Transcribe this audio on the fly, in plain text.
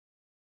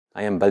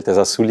I am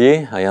Balthazar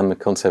Soulier. I am a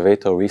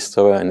conservator,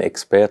 restorer and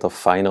expert of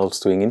fine old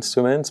string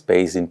instruments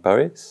based in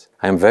Paris.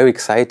 I am very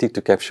excited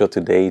to capture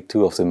today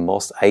two of the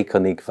most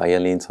iconic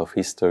violins of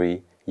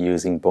history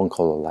using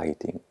broncolor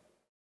lighting.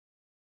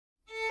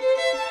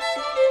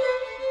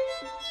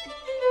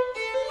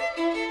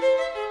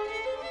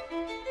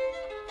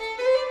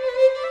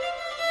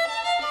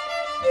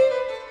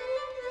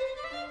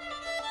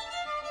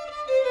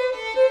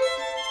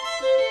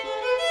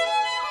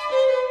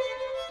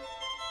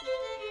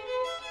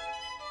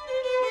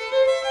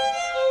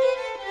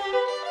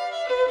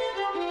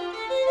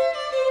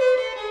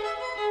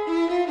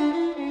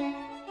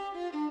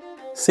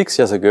 Six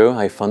years ago,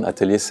 I founded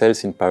Atelier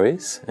Cels in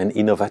Paris, an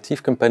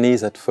innovative company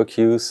that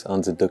focuses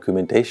on the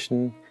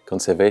documentation,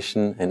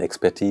 conservation and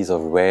expertise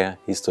of rare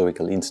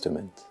historical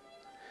instruments.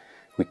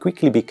 We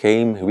quickly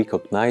became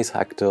recognized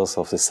actors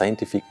of the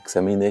scientific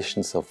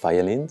examinations of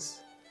violins.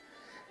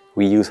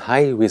 We use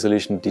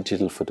high-resolution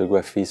digital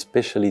photography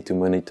especially to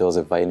monitor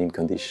the violin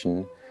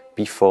condition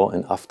before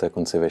and after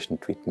conservation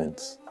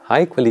treatments.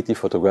 High-quality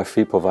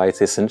photography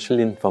provides essential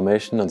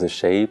information on the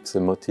shape, the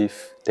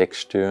motif,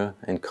 texture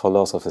and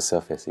colors of the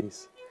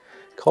surfaces.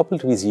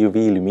 Coupled with UV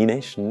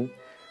illumination,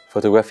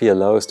 photography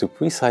allows to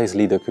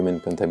precisely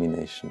document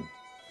contamination.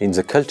 In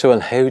the cultural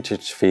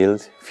heritage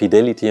field,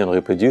 fidelity and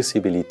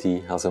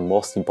reproducibility are the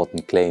most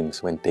important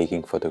claims when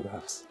taking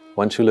photographs.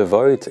 One should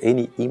avoid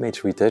any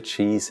image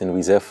retouches and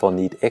we therefore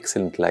need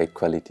excellent light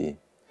quality.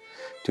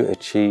 To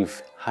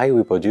achieve high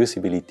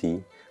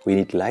reproducibility, we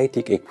need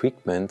lighting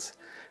equipment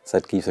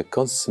that gives a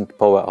constant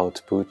power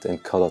output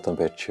and color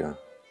temperature.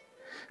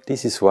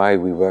 This is why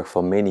we work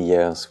for many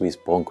years with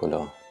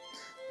broncolor.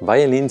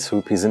 Violins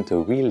represent a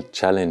real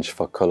challenge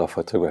for color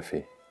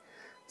photography.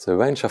 The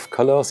range of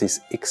colors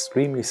is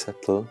extremely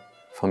subtle,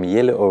 from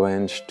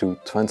yellow-orange to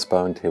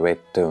transparent red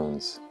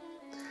tones.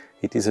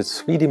 It is a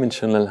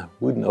three-dimensional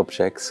wooden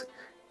object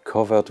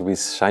covered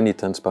with shiny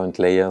transparent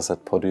layers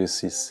that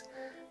produces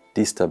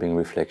disturbing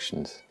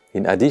reflections.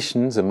 In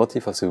addition, the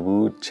motif of the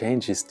wood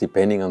changes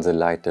depending on the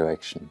light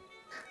direction.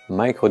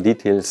 Micro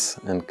details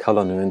and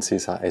color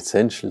nuances are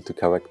essential to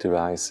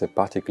characterize a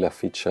particular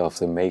feature of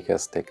the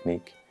maker's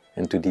technique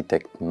and to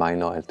detect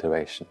minor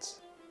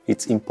alterations.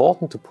 It's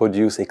important to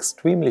produce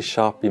extremely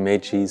sharp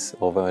images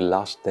over a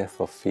large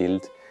depth of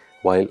field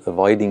while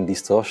avoiding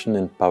distortion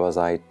and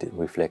parasite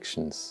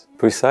reflections.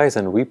 Precise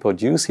and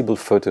reproducible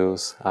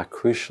photos are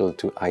crucial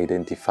to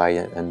identify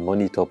and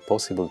monitor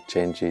possible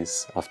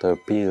changes after a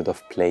period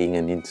of playing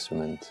an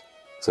instrument.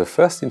 The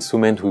first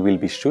instrument we will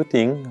be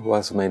shooting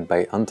was made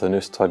by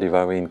Antonio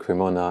Stradivari in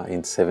Cremona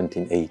in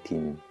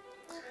 1718.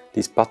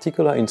 This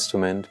particular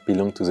instrument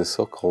belonged to the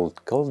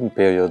so-called golden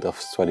period of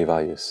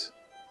Stradivarius.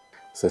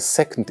 The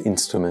second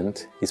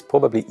instrument is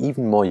probably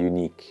even more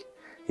unique.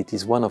 It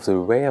is one of the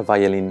rare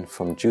violins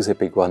from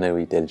Giuseppe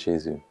Guarneri del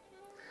Gesù.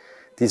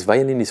 This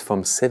violin is from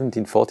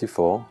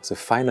 1744, the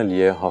final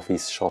year of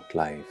his short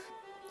life.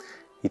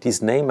 It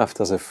is named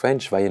after the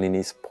French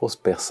violinist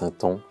Prosper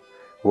Sainton,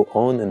 who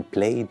owned and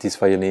played this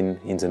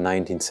violin in the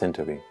 19th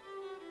century.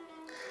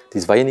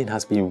 This violin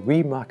has been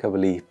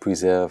remarkably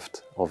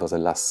preserved over the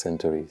last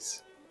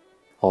centuries.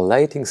 Our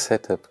lighting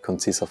setup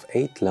consists of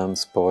 8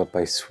 lamps powered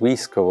by 3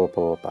 scorer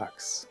power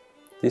packs.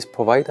 This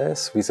provides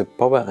us with the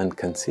power and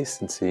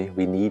consistency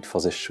we need for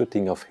the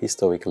shooting of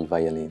historical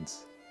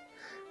violins.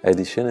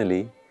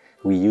 Additionally,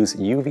 we use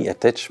UV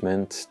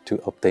attachment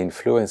to obtain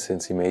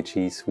fluorescence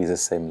images with the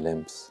same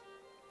lamps.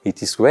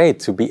 It is great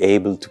to be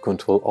able to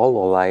control all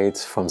our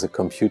lights from the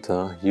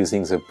computer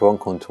using the Bron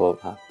Control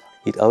app.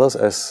 It allows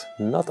us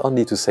not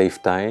only to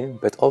save time,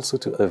 but also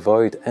to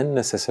avoid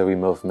unnecessary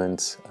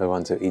movements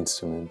around the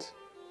instrument.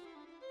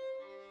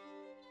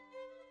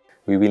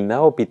 We will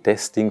now be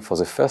testing for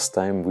the first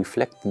time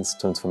reflectance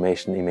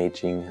transformation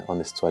imaging on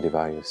a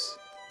Stradivarius.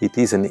 It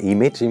is an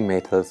imaging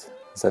method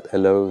that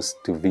allows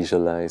to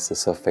visualize the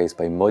surface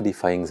by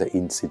modifying the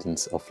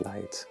incidence of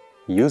light.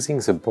 Using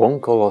the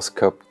broncolor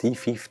scope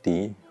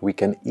D50, we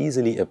can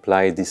easily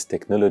apply this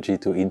technology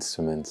to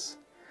instruments.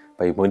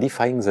 By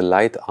modifying the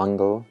light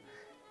angle,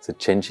 the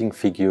changing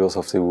figures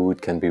of the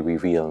wood can be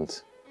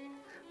revealed.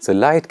 The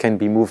light can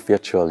be moved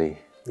virtually.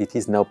 It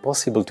is now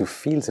possible to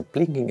feel the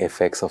blinking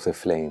effects of the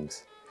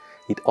flames.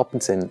 It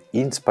opens an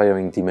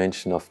inspiring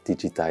dimension of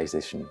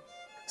digitization.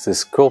 The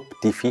scope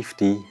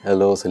D50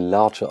 allows a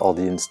larger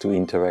audience to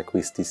interact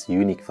with this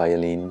unique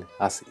violin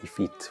as if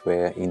it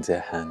were in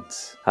their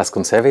hands. As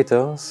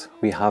conservators,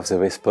 we have the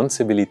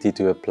responsibility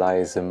to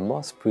apply the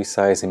most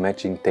precise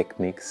imaging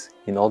techniques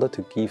in order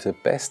to give the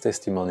best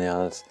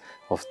testimonials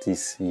of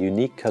these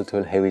unique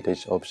cultural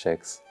heritage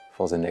objects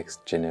for the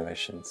next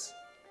generations.